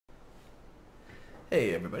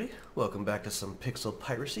Hey everybody, welcome back to some Pixel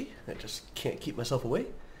Piracy. I just can't keep myself away.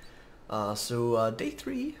 Day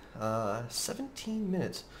 3, 17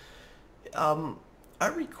 minutes. I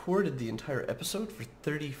recorded the entire episode for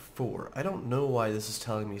 34. I don't know why this is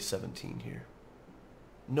telling me 17 here.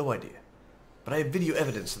 No idea. But I have video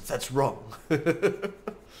evidence that that's wrong.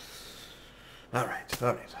 Alright.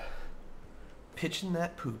 Pitching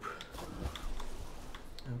that poop.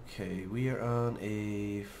 Okay, we are on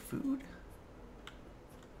a food.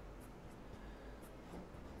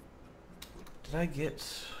 Did I get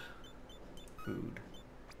food?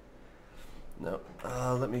 No.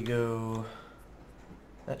 Let me go.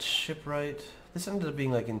 That's shipwright. This ended up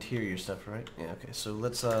being like interior stuff, right? Yeah. Okay. So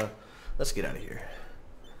let's get out of here.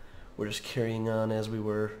 We're just carrying on as we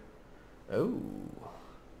were. Oh.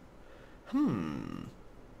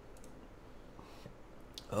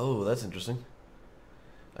 Oh, that's interesting.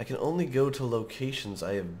 I can only go to locations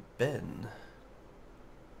I have been.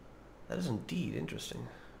 That is indeed interesting.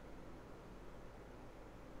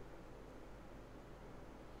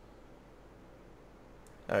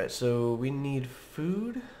 Alright, so we need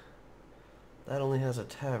food. That only has a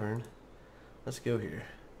tavern. Let's go here.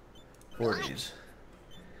 4 days.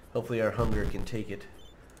 Hopefully our hunger can take it.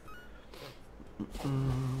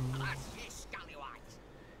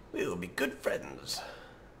 We will be good friends.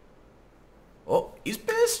 Oh, he's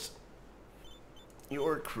pissed!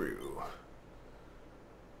 Your crew.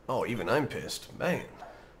 Oh, even I'm pissed. Man.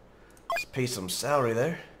 Let's pay some salary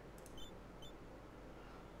there.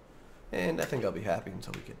 And I think I'll be happy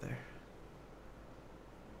until we get there.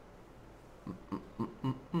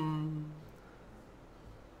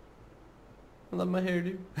 I love my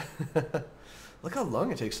hairdo. Look how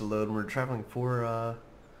long it takes to load when we're traveling for,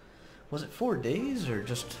 was it 4 days or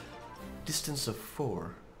just distance of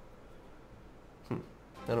 4? I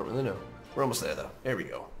don't really know. We're almost there though. There we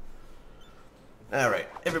go. Alright,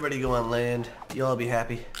 everybody go on land. You all be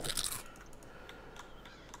happy.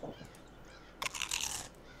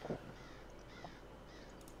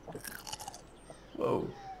 Whoa,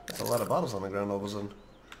 that's a lot of bottles on the ground all of a sudden.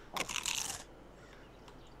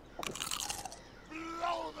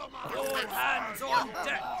 All hands on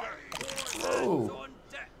deck! Whoa!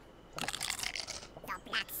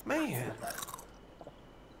 Man!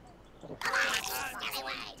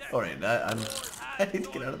 Alright, I need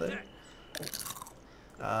to get out of there.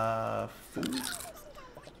 Food?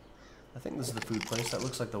 I think this is the food place. That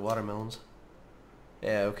looks like the watermelons.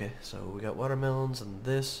 Yeah, okay, so we got watermelons and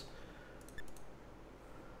this.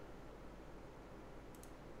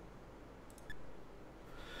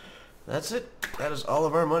 That's it. That is all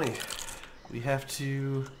of our money. We have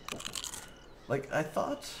to... Like, I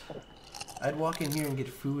thought I'd walk in here and get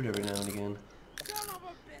food every now and again.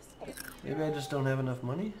 Maybe I just don't have enough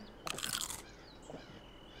money?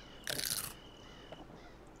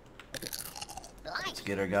 Let's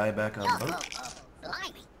get our guy back on the boat.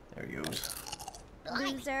 There he goes.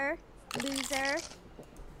 Loser. Loser.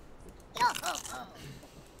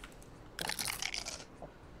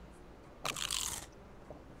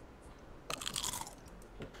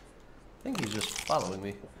 I think he's just following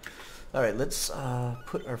me. Alright, let's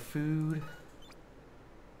put our food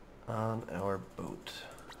on our boat.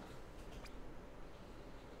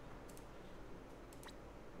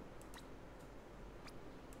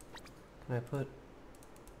 Can I put...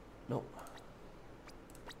 Nope.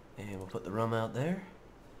 And we'll put the rum out there.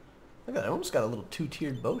 Look at that, I almost got a little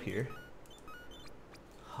 2-tiered boat here.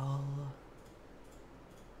 Hull.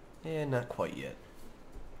 And not quite yet.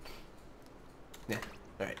 Yeah.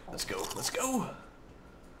 Alright, let's go. Let's go!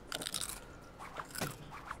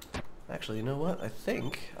 Actually, you know what? I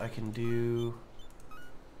think I can do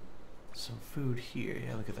some food here.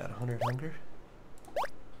 Yeah, look at that. 100 hunger.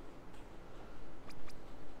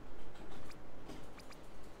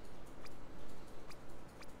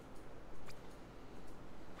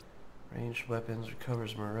 Ranged weapons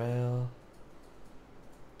recovers morale.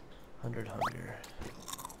 100 hunger.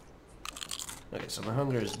 Okay, so my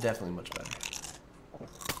hunger is definitely much better.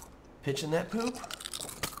 Pitching that poop.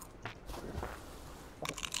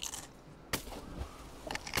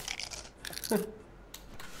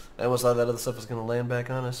 I almost thought that other stuff was going to land back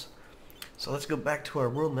on us. So let's go back to our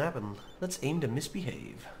world map and let's aim to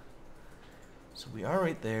misbehave. So we are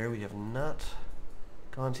right there. We have not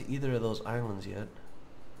gone to either of those islands yet.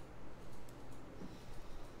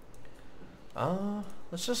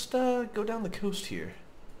 Let's just go down the coast here.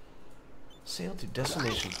 Sail to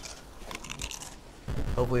destination.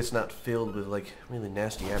 Hopefully it's not filled with, like, really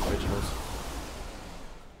nasty aboriginals.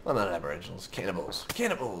 Well, not aboriginals. Cannibals.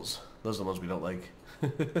 Cannibals! Those are the ones we don't like.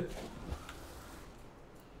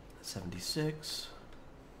 76.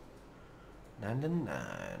 99.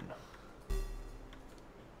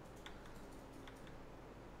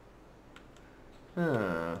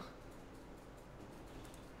 Huh.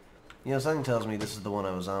 You know, something tells me this is the one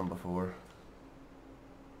I was on before.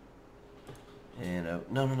 And,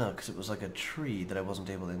 no, because it was like a tree that I wasn't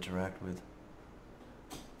able to interact with.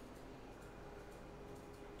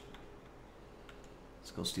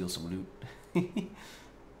 Let's go steal some loot.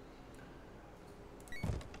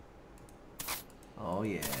 Oh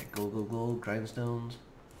yeah, gold, grindstones.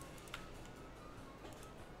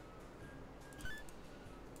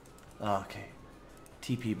 Okay.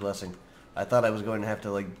 TP blessing. I thought I was going to have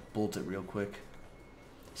to, like, bolt it real quick.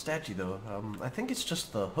 Statue, though. I think it's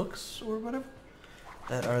just the hooks or whatever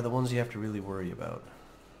that are the ones you have to really worry about.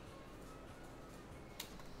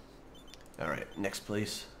 Alright, next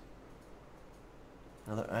place.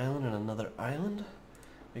 Another island and another island.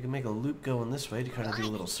 We can make a loop going this way to kind of do a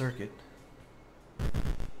little circuit.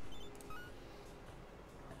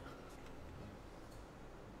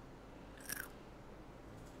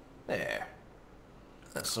 There.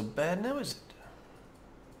 Not so bad now, is it?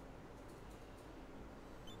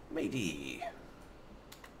 Matey.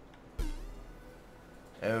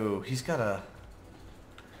 Oh, he's got a...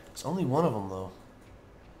 It's only one of them, though.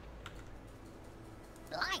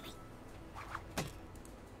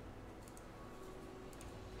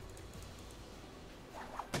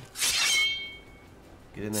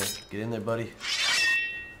 Get in there. Get in there, buddy.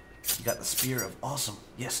 You got the spear of awesome.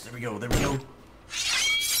 Yes, there we go. There we go.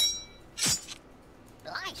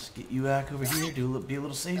 Just get you back over here. Be a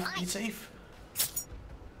little safe. Be safe.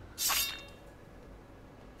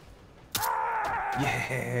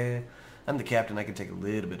 Yeah. I'm the captain. I can take a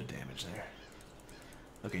little bit of damage there.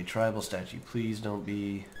 Okay, tribal statue. Please don't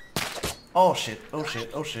be... Oh, shit. Oh,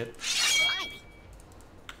 shit. Oh, shit.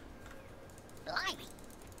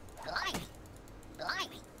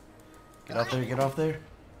 Get off there. Get off there.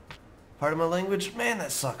 Part of my language? Man,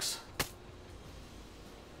 that sucks.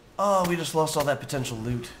 Oh, we just lost all that potential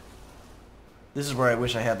loot. This is where I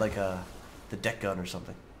wish I had, like, the deck gun or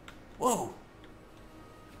something. Whoa!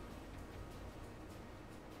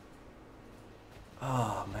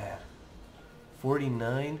 Oh, man.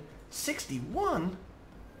 49? 61?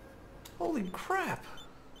 Holy crap.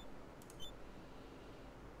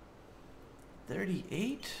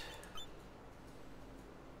 38?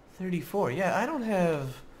 34. Yeah, I don't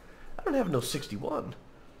have no 61.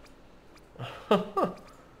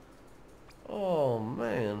 Oh,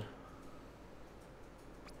 man.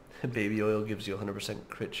 Baby oil gives you 100%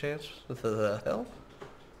 crit chance? What the hell?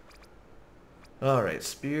 Alright,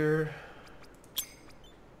 spear.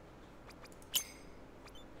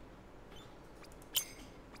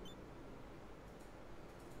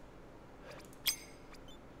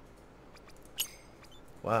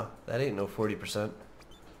 Wow, that ain't no 40%.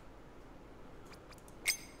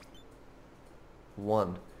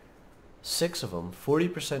 1. 6 of them,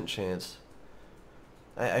 40% chance.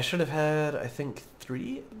 I should have had, I think,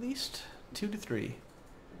 3 at least? 2 to 3.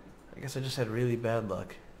 I guess I just had really bad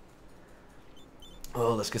luck.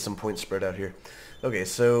 Oh, let's get some points spread out here. Okay,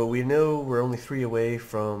 so we know we're only 3 away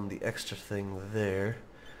from the extra thing there.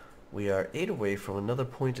 We are 8 away from another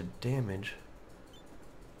point of damage.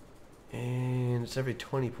 And it's every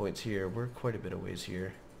 20 points here. We're quite a bit of ways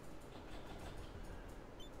here.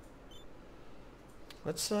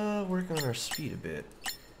 Let's work on our speed a bit.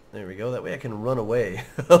 There we go. That way I can run away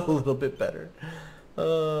a little bit better.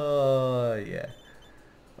 Yeah.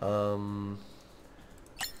 And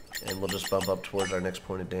we'll just bump up towards our next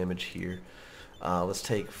point of damage here. Let's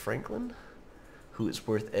take Franklin, who is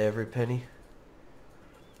worth every penny.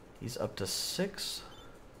 He's up to 6.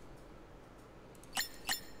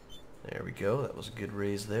 There we go. That was a good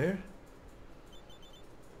raise there.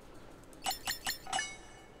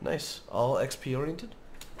 Nice. All XP oriented.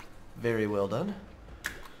 Very well done.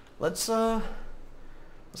 Let's go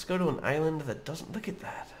to an island that doesn't... Look at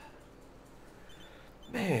that.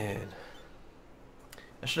 Man.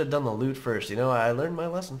 I should have done the loot first. You know, I learned my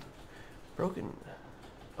lesson. Broken.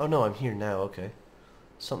 Oh no, I'm here now. Okay.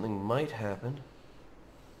 Something might happen.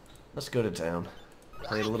 Let's go to town.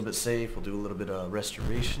 Play it a little bit safe. We'll do a little bit of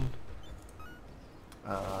restoration.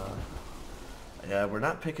 Yeah, we're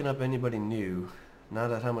not picking up anybody new.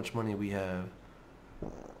 Not at how much money we have.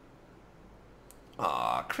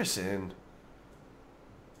 Aw, Crysyn.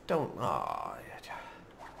 Don't. Aw.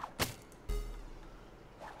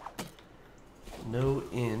 No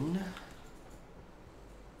inn.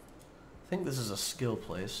 I think this is a skill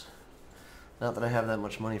place. Not that I have that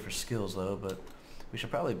much money for skills though, but we should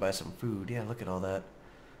probably buy some food. Yeah, look at all that.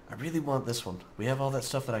 I really want this one. We have all that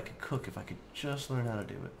stuff that I could cook if I could just learn how to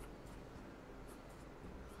do it.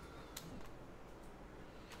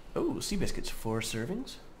 Oh, sea biscuits 4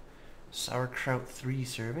 servings. Sauerkraut 3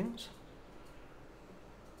 servings.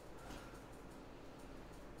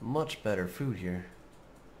 Much better food here.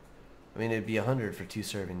 I mean, it'd be 100 for 2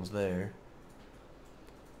 servings there.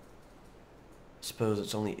 Suppose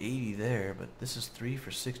it's only 80 there, but this is 3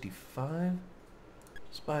 for 65.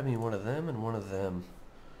 Let's buy me one of them and one of them.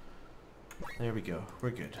 There we go. We're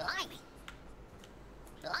good.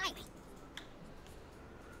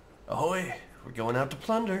 Ahoy! We're going out to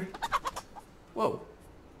plunder. Whoa.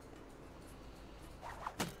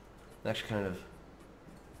 Actually kind of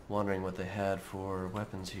wondering what they had for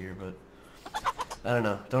weapons here, but I don't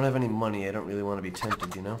know. Don't have any money. I don't really want to be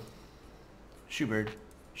tempted, you know? Shoo, bird.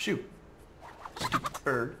 Shoo. Stupid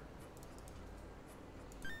bird.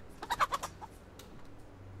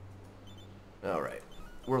 Alright.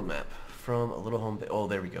 World map. From a little home... Oh,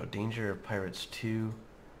 there we go. Danger of Pirates 2.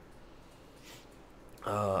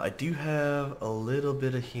 I do have a little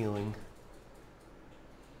bit of healing.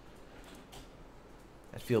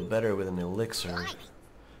 I feel better with an elixir.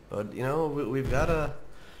 But, you know, we gotta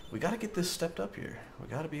get this stepped up here. We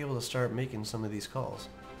gotta be able to start making some of these calls.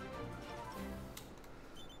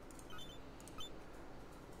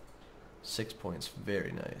 Six points.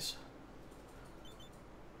 Very nice.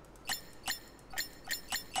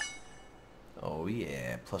 Oh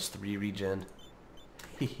yeah, +3 regen.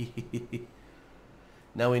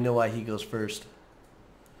 Now we know why he goes first.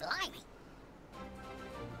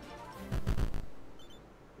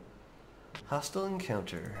 Hostile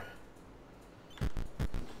encounter.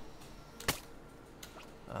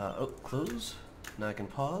 Oh, close. Now I can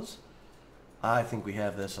pause. I think we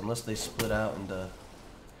have this, unless they split out and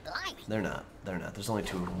they're not. They're not. There's only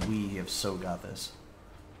 2. We have so got this.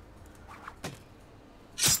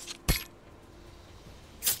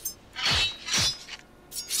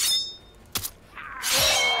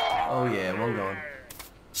 Oh yeah, one going.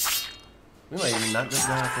 We might even knock this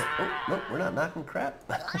guy off the... Oh, nope, we're not knocking crap.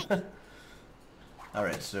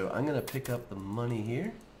 Alright, so I'm gonna pick up the money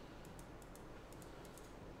here.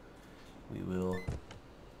 We will...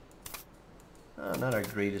 not our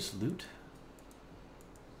greatest loot.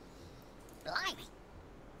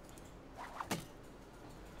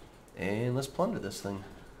 And let's plunder this thing.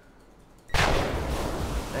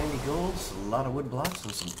 90 golds, a lot of wood blocks,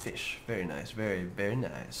 and some fish. Very nice, very, very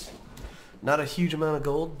nice. Not a huge amount of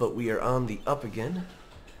gold, but we are on the up again.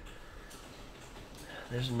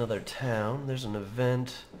 There's another town. There's an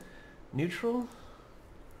event. Neutral?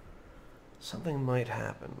 Something might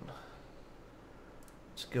happen.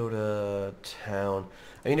 Let's go to town.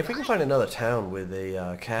 I mean, if we can find another town with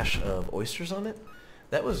a cache of oysters on it,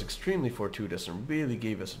 that was extremely fortuitous and really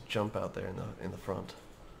gave us a jump out there in the front.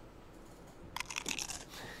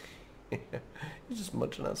 He's just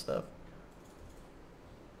munching on stuff.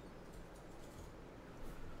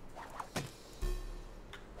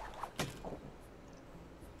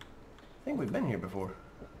 I think we've been here before.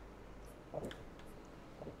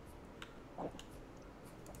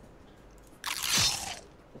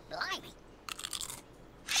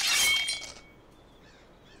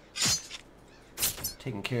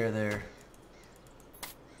 Taking care of their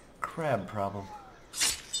crab problem.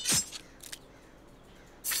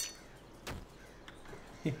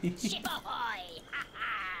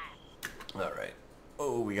 Alright.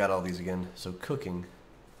 Oh, we got all these again. So cooking.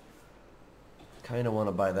 Kind of want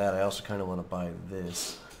to buy that. I also kind of want to buy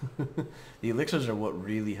this. The elixirs are what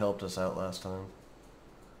really helped us out last time.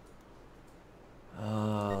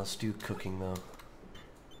 Let's do cooking though.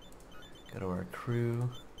 Go to our crew.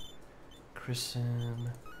 Crysyn.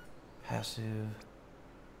 Passive.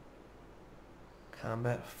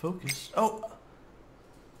 Combat focus. Oh!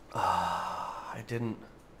 I didn't...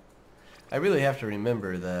 I really have to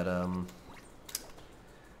remember that, I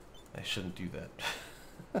shouldn't do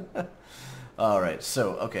that. Alright,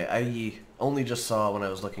 so, okay, I only just saw when I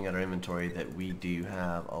was looking at our inventory that we do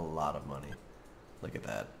have a lot of money. Look at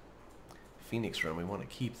that. Phoenix Run, we want to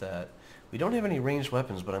keep that. We don't have any ranged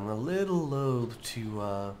weapons, but I'm a little loath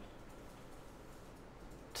to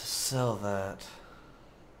sell that.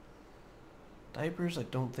 Diapers, I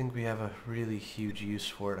don't think we have a really huge use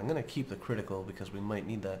for it. I'm going to keep the critical because we might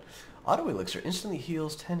need that. Auto Elixir instantly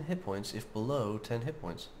heals 10 hit points if below 10 hit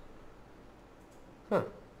points. Huh.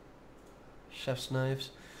 Chef's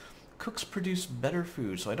knives. Cooks produce better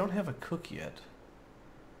food, so I don't have a cook yet.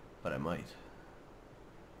 But I might.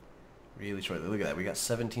 Really shortly. Look at that. We got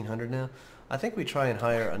 1,700 now. I think we try and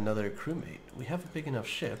hire another crewmate. We have a big enough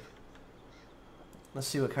ship. Let's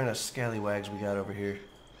see what kind of scallywags we got over here.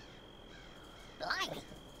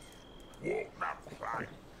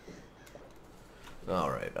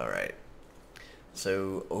 Alright, alright.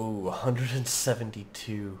 So, oh,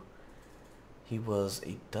 172. He was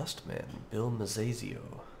a dustman, Bill Mazzazio.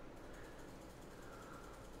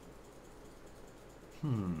 I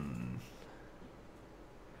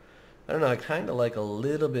don't know, I kind of like a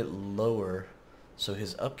little bit lower so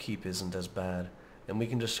his upkeep isn't as bad. And we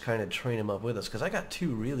can just kind of train him up with us. Because I got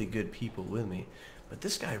two really good people with me. But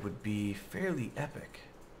this guy would be fairly epic.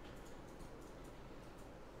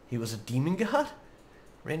 He was a demon god?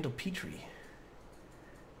 Randall Petrie.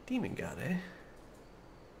 Demon god, eh?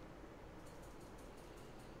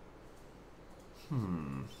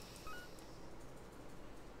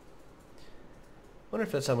 Wonder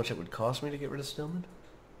if that's how much it would cost me to get rid of Stillman.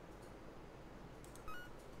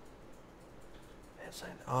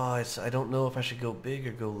 Oh, I don't know if I should go big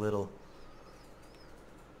or go little.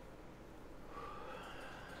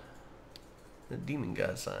 The demon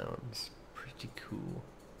god sounds pretty cool.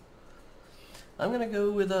 I'm gonna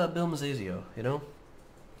go with Bill Mazzazio, you know?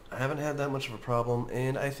 I haven't had that much of a problem,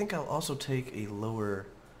 and I think I'll also take a lower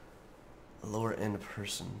end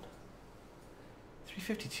person.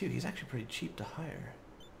 352, he's actually pretty cheap to hire.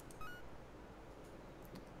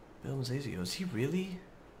 Bill Mazzazio, is he really?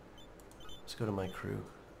 Let's go to my crew.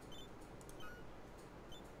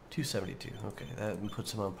 272, okay, that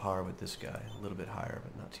puts him on par with this guy. A little bit higher,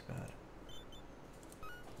 but not too bad.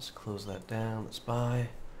 Let's close that down, let's buy.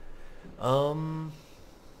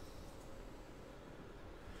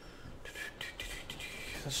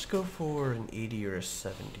 Let's go for an 80 or a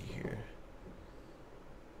 70 here.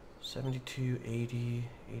 72, 80,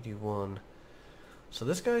 81. So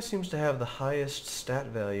this guy seems to have the highest stat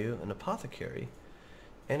value, an apothecary.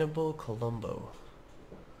 Annabelle Colombo.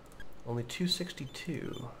 Only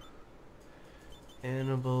 262.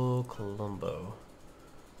 Annabelle Colombo.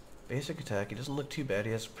 Basic attack, he doesn't look too bad.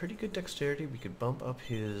 He has pretty good dexterity. We could bump up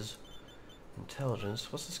his intelligence.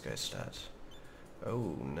 What's this guy's stats?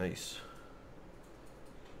 Oh, nice.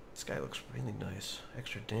 This guy looks really nice.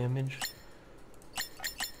 Extra damage.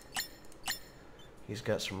 He's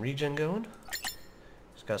got some regen going.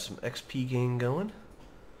 He's got some XP gain going.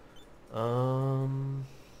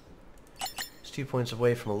 He's 2 points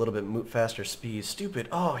away from a little bit faster speed. Stupid.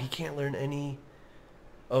 Oh, he can't learn any.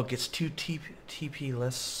 Oh, gets 2 TP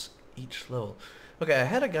less each level. Okay, I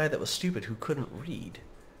had a guy that was stupid who couldn't read.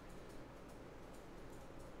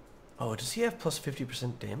 Oh, does he have plus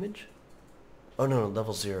 50% damage? Oh no,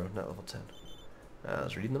 level 0, not level 10. I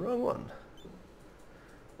was reading the wrong one.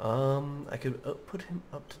 I could put him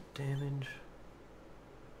up to damage.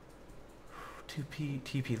 2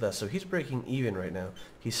 TP less, so he's breaking even right now.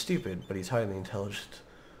 He's stupid, but he's highly intelligent.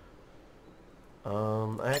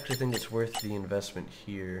 I actually think it's worth the investment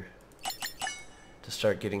here to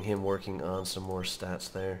start getting him working on some more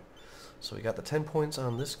stats there. So we got the 10 points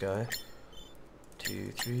on this guy.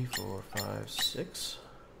 2, 3, 4, 5, 6.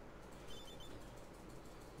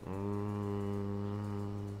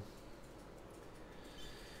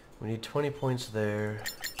 We need 20 points there.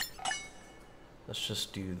 Let's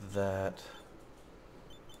just do that.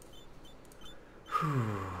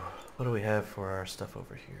 Whew. What do we have for our stuff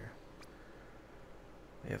over here?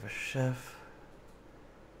 We have a chef.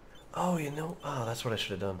 Oh, you know, oh, that's what I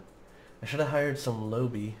should have done. I should have hired some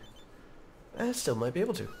Lobby. I still might be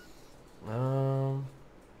able to. Nah,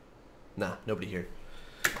 nobody here.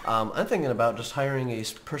 I'm thinking about just hiring a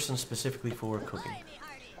person specifically for cooking.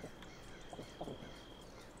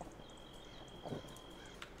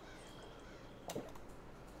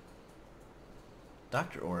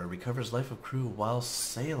 Dr. Aura recovers life of crew while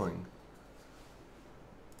sailing.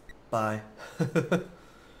 Bye.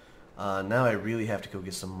 Now I really have to go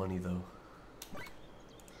get some money though.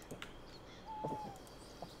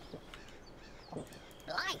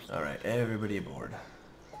 Alright, everybody aboard.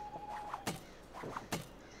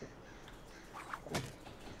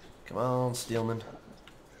 Come on, Steelman.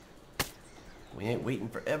 We ain't waiting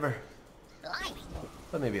forever.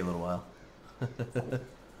 But maybe a little while.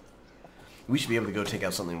 We should be able to go take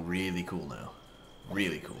out something really cool now.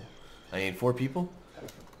 Really cool. I need 4 people.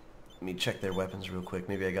 Let me check their weapons real quick.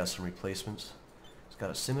 Maybe I got some replacements. He's got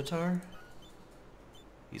a scimitar.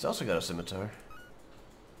 He's also got a scimitar.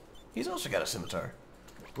 He's also got a scimitar.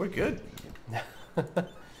 We're good.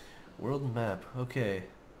 World map. Okay.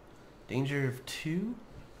 Danger of 2.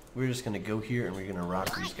 We're just gonna go here and we're gonna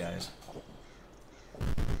rock these guys.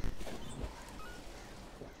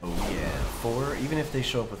 Oh yeah, 4. Even if they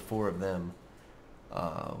show up with 4 of them,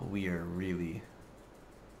 we are really.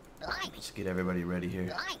 Let's get everybody ready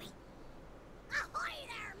here.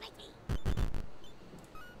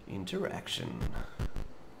 Interaction.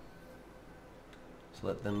 Let's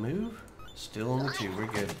let them move. Still only 2. We're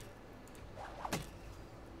good.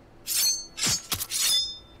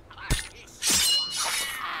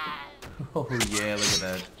 Oh yeah, look at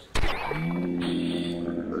that.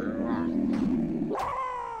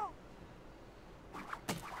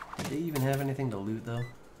 Did they even have anything to loot though?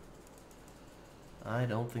 I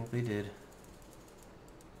don't think they did.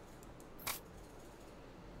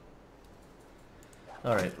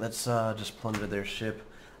 Alright, let's just plunder their ship.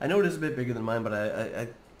 I know it is a bit bigger than mine, but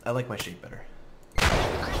I like my shape better.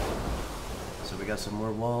 So we got some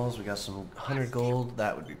more walls, we got some 100 gold,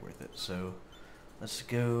 that would be worth it. So let's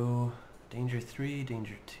go danger 3,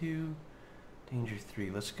 danger 2, danger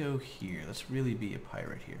 3. Let's go here. Let's really be a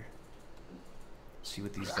pirate here. See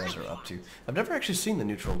what these guys are up to. I've never actually seen the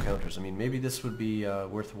neutral encounters. I mean, maybe this would be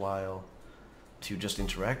worthwhile to just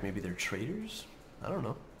interact. Maybe they're traders? I don't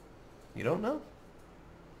know. You don't know?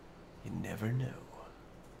 You never know.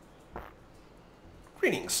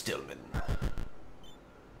 Greetings, Stillman.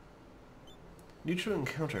 Neutral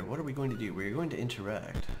encounter. What are we going to do? We're going to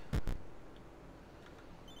interact.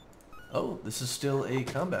 Oh, this is still a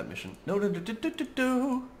combat mission. No, no, do, do, do, do,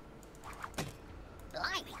 do.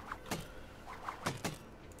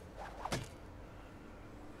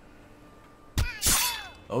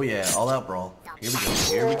 Oh yeah, all out brawl. Here we go,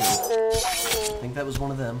 here we go. I think that was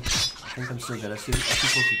one of them. I think I'm still good. I see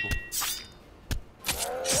 4 people.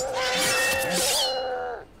 Yes.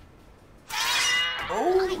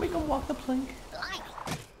 Oh, make them walk the plank.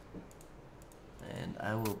 And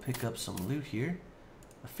I will pick up some loot here.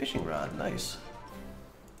 A fishing rod, nice.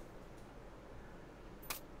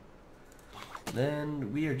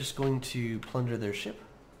 Then we are just going to plunder their ship.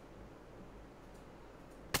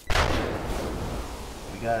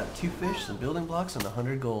 We got 2 fish, some building blocks, and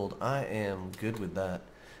 100 gold. I am good with that.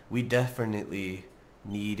 We definitely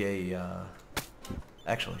need a,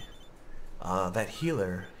 actually, that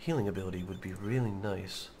healing ability would be really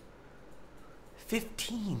nice.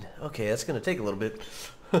 15! Okay, that's gonna take a little bit.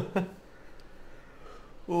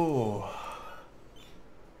 Oh.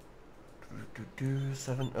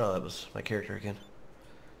 7. Oh, that was my character again.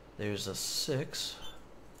 There's a 6.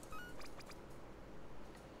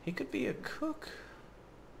 He could be a cook.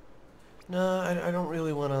 No, I don't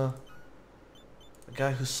really want a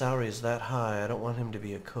guy whose salary is that high. I don't want him to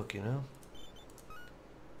be a cook, you know?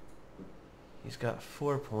 He's got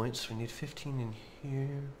 4 points. We need 15 in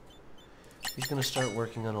here. He's gonna start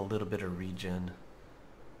working on a little bit of regen.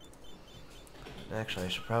 Actually, I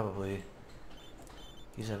should probably...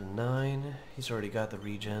 He's at 9. He's already got the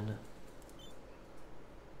regen.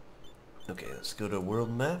 Okay, let's go to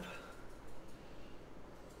world map.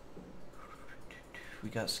 We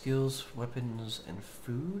got skills, weapons, and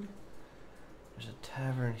food. There's a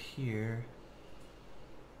tavern here.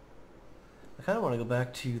 I kind of want to go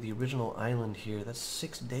back to the original island here. That's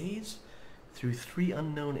 6 days through 3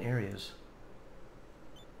 unknown areas.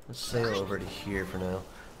 Let's sail over to here for now.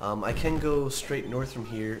 I can go straight north from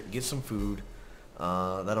here, get some food.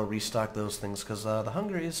 That'll restock those things, because the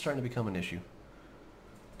hunger is starting to become an issue.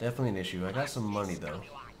 Definitely an issue. I got some money, though.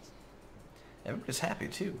 Everybody's happy,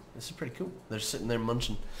 too. This is pretty cool. They're sitting there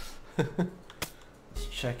munching. Let's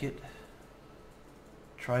check it.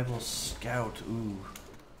 Tribal Scout. Ooh.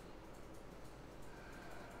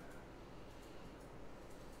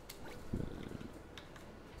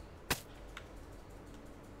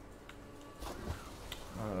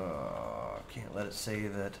 Can't let it say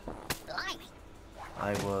that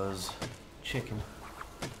I was chicken.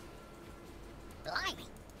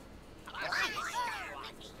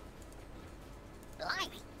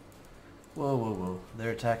 Whoa, whoa, whoa.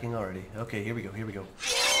 They're attacking already. Okay, here we go, here we go.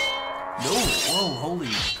 No! Whoa, holy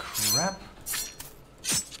crap.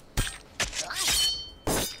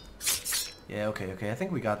 Yeah, okay, okay. I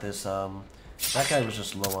think we got this. That guy was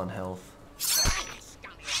just low on health.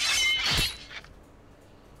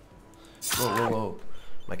 Whoa, whoa, whoa.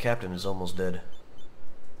 My captain is almost dead.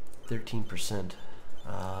 13%.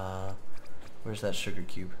 Where's that sugar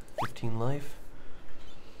cube? 15 life.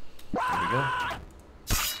 There we go.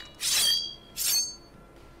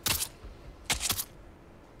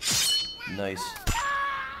 Nice.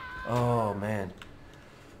 Oh, man.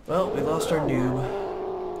 Well, we lost our noob.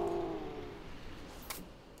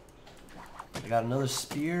 I got another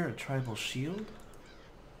spear, a tribal shield.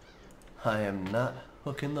 I am not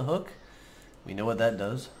hooking the hook. We know what that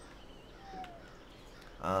does.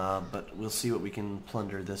 But we'll see what we can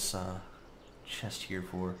plunder this chest here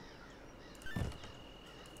for.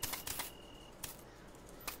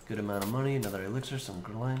 Good amount of money, another elixir, some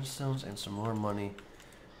limstones, and some more money.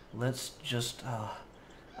 Let's just...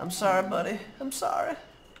 I'm sorry, buddy. I'm sorry.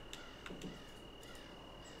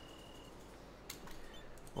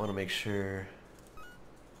 Want to make sure...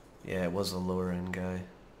 Yeah, it was a lower end guy.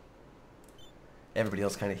 Everybody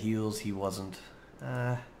else kind of heals. He wasn't.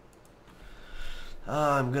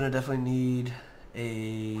 I'm gonna definitely need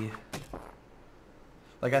a...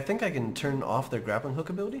 Like, I think I can turn off their grappling hook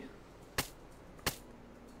ability.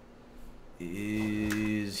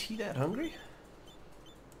 Is he that hungry?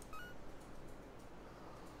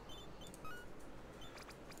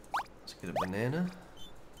 Let's get a banana.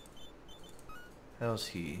 How's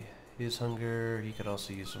he? His hunger, he could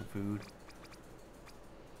also use some food.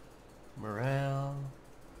 Morale.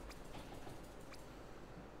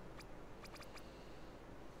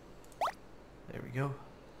 There we go.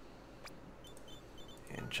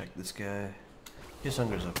 And check this guy. His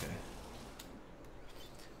hunger's okay.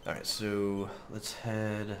 Alright, so let's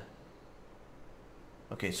head...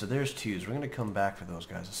 Okay, so there's twos. We're gonna come back for those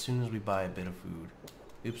guys as soon as we buy a bit of food.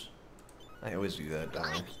 Oops. I always do that, don't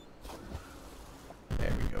I?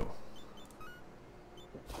 There we go.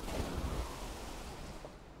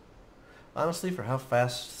 Honestly, for how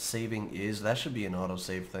fast saving is, that should be an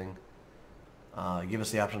autosave thing. Give us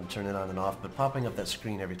the option to turn it on and off, but popping up that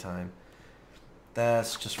screen every time,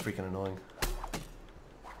 that's just freaking annoying.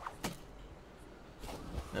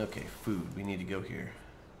 Okay, food. We need to go here.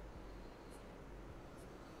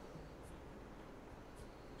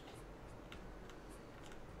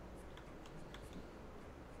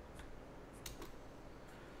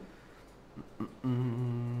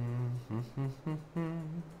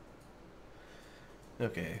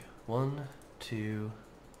 Okay, 1, 2,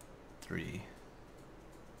 3.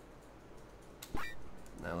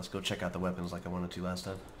 Now let's go check out the weapons like I wanted to last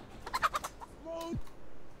time.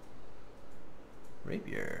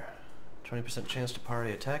 Rapier. 20% chance to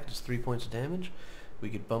parry attack, just 3 points of damage. We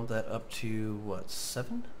could bump that up to, what,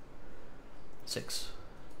 7? 6.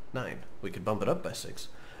 9. We could bump it up by 6.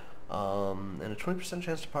 And a 20%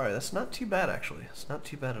 chance to parry. That's not too bad, actually. It's not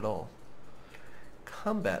too bad at all.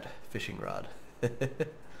 Combat fishing rod.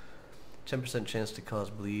 10% chance to cause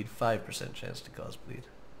bleed, 5% chance to cause bleed.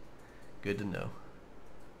 Good to know.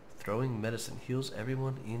 Throwing medicine heals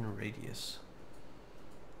everyone in radius.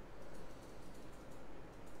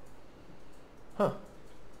 Huh.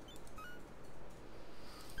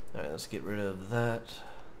 Alright, let's get rid of that.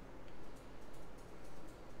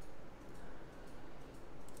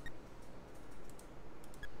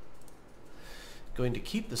 Going to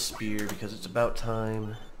keep the spear because it's about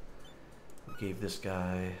time. We gave this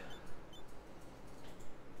guy...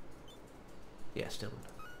 Yeah, Stillman.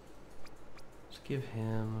 Let's give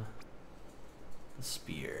him the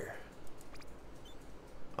spear.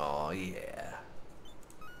 Oh yeah.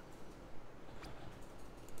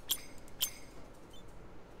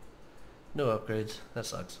 No upgrades. That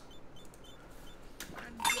sucks.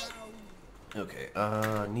 Okay,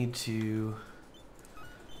 need to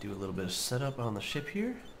do a little bit of setup on the ship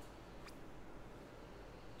here.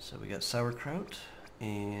 So we got sauerkraut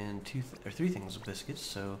and 3 things of biscuits.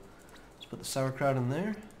 So let's put the sauerkraut in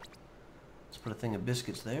there. Let's put a thing of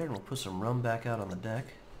biscuits there, and we'll put some rum back out on the deck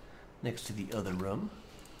next to the other rum.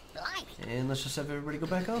 And let's just have everybody go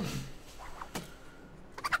back on.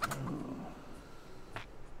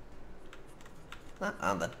 Not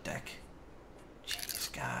on the deck.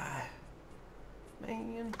 Jeez, guy.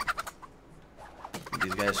 Man.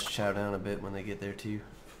 These guys chow down a bit when they get there too.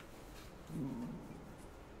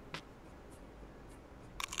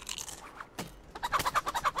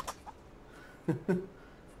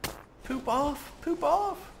 Poop off! Poop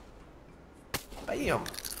off! Bam!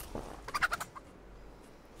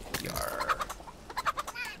 Yar.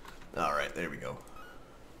 Alright, there we go.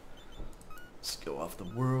 Let's go off the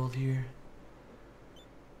world here.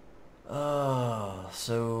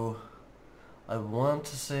 So I want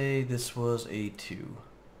to say this was a 2.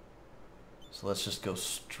 So let's just go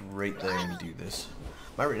straight there and do this.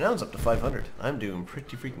 My renown's up to 500. I'm doing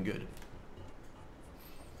pretty freaking good.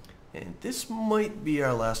 And this might be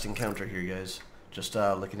our last encounter here, guys. Just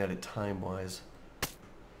looking at it time-wise.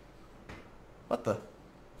 What the?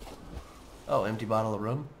 Oh, empty bottle of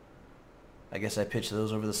rum? I guess I pitched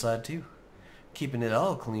those over the side too. Keeping it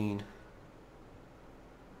all clean.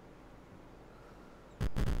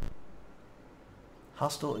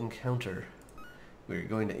 Hostile encounter. We're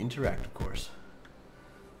going to interact, of course.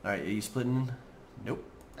 Alright, are you splitting? Nope.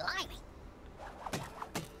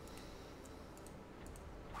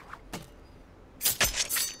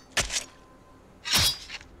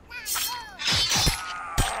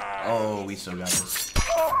 Oh, we still got this.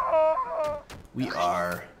 We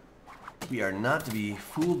are not to be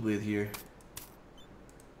fooled with here.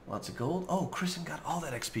 Lots of gold. Oh, Crysyn got all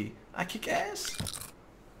that XP. I kick ass.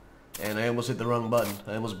 And I almost hit the wrong button.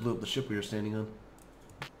 I almost blew up the ship we were standing on.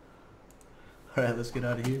 Alright, let's get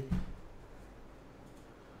out of here.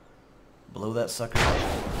 Blow that sucker up.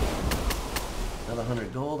 Another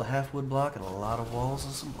 100 gold, a half wood block, and a lot of walls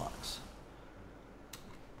and some blocks.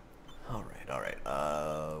 Alright,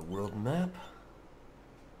 alright. World map.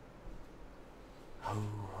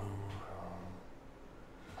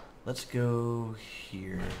 Let's go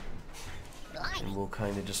here. And we'll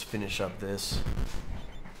kind of just finish up this.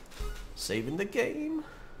 Saving the game.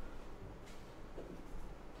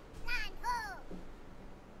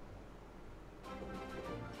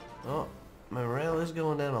 Oh, my morale is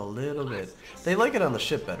going down a little bit. They like it on the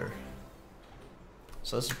ship better.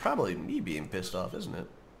 So this is probably me being pissed off, isn't it?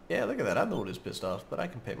 Yeah, look at that. I'm the one who's pissed off, but I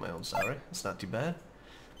can pay my own salary. It's not too bad.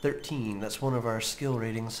 13, that's one of our skill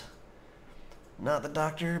ratings. Not the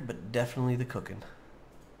doctor, but definitely the cooking.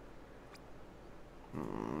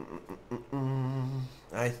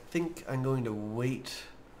 I think I'm going to wait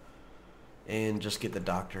and just get the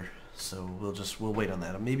doctor. So we'll wait on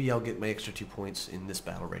that. Maybe I'll get my extra 2 points in this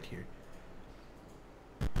battle right here.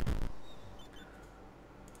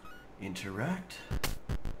 Interact.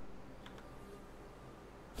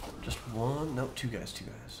 Just one, no, two guys.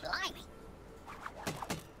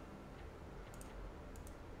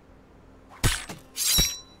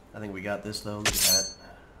 I think we got this though, look at that.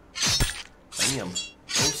 Bam. Oh,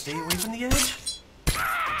 stay away from the edge.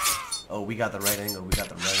 Oh, we got the right angle,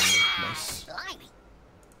 Nice.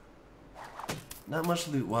 Not much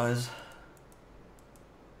loot-wise.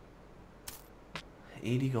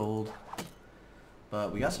 80 gold.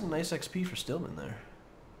 But we got some nice XP for Stillman there.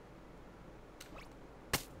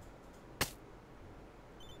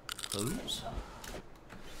 Oops.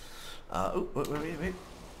 Oh, wait.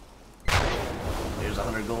 There's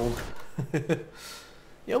 100 gold.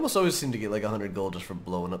 You almost always seem to get like 100 gold just for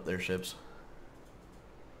blowing up their ships.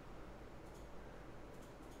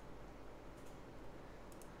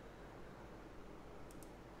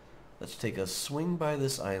 Let's take a swing by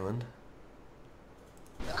this island.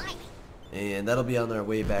 And that'll be on our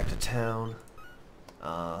way back to town.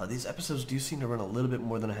 These episodes do seem to run a little bit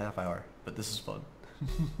more than a half hour, but this is fun.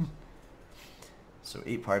 So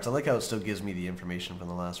 8 parts. I like how it still gives me the information from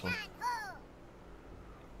the last one.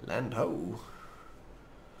 Land ho!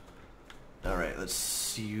 Alright, let's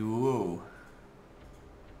see. Whoa.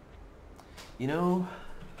 You know...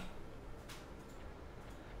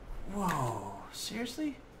 Whoa.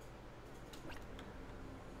 Seriously?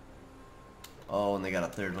 Oh, and they got a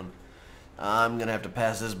third one. I'm gonna have to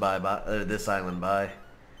pass this this island by.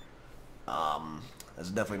 That's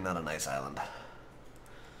definitely not a nice island.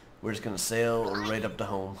 We're just gonna sail right up to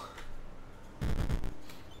home.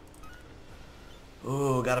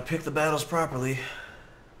 Oh, gotta pick the battles properly.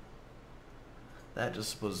 That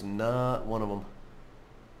just was not one of them.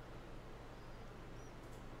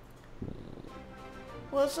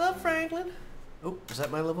 What's up, Franklin? Oh, is that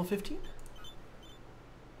my level 15?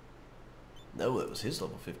 No, that was his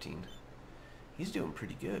level 15. He's doing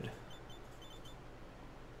pretty good.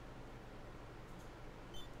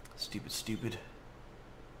 Stupid.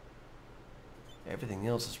 Everything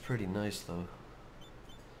else is pretty nice, though.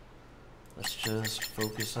 Let's just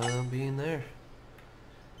focus on being there.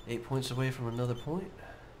 8 points away from another point.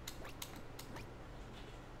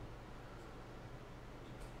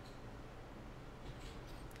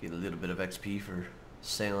 Get a little bit of XP for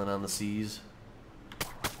sailing on the seas.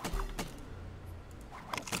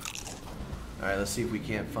 Alright, let's see if we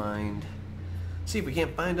can't find...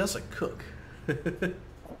 us a cook.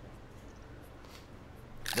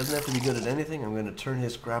 Doesn't have to be good at anything. I'm going to turn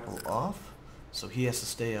his grapple off, so he has to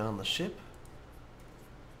stay on the ship.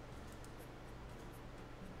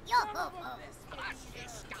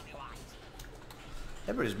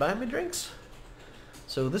 Everybody's buying me drinks.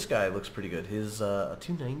 So this guy looks pretty good. His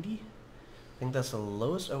 290? I think that's the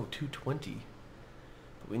lowest. Oh, 220.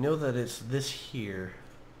 But we know that it's this here.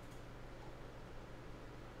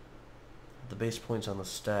 The base points on the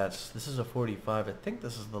stats. This is a 45. I think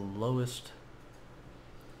this is the lowest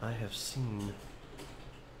I have seen.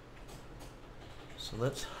 So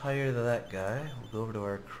let's hire that guy. We'll go over to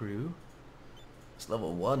our crew. It's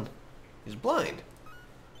level 1. He's blind.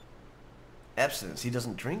 Abstinence. He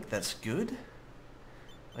doesn't drink. That's good.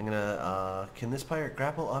 I'm gonna, can this pirate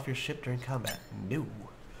grapple off your ship during combat? No.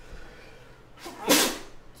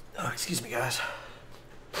 Oh, excuse me, guys.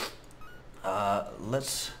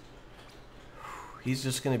 He's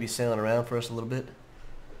just gonna be sailing around for us a little bit.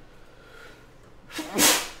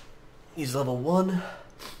 He's level 1.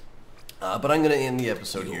 But I'm gonna end the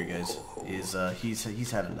episode here, guys.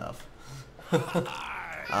 He's had enough. We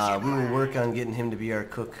will work on getting him to be our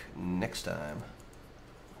cook next time.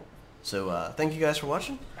 So, thank you guys for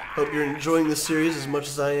watching. Hope you're enjoying this series as much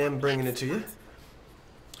as I am bringing it to you.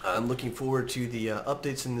 I'm looking forward to the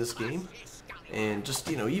updates in this game. And just,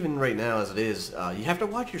 you know, even right now as it is, you have to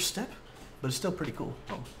watch your step, but it's still pretty cool.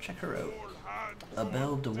 Oh, check her out.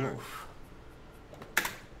 Abel de Wolf.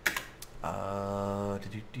 Abel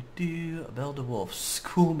de Wolf.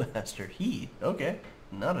 Schoolmaster. He. Okay.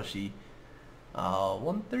 Not a she.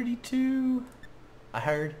 132. I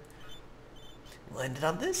heard. Landed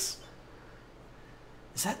on this?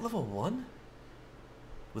 Is that level 1?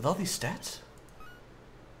 With all these stats?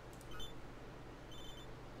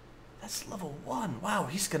 That's level 1. Wow,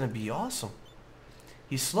 he's gonna be awesome.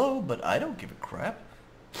 He's slow, but I don't give a crap.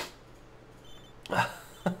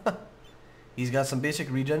 He's got some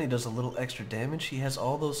basic regen. He does a little extra damage. He has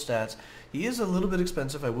all those stats. He is a little bit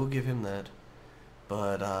expensive. I will give him that.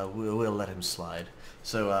 But we'll let him slide.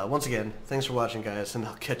 So once again, thanks for watching, guys, and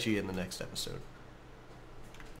I'll catch you in the next episode.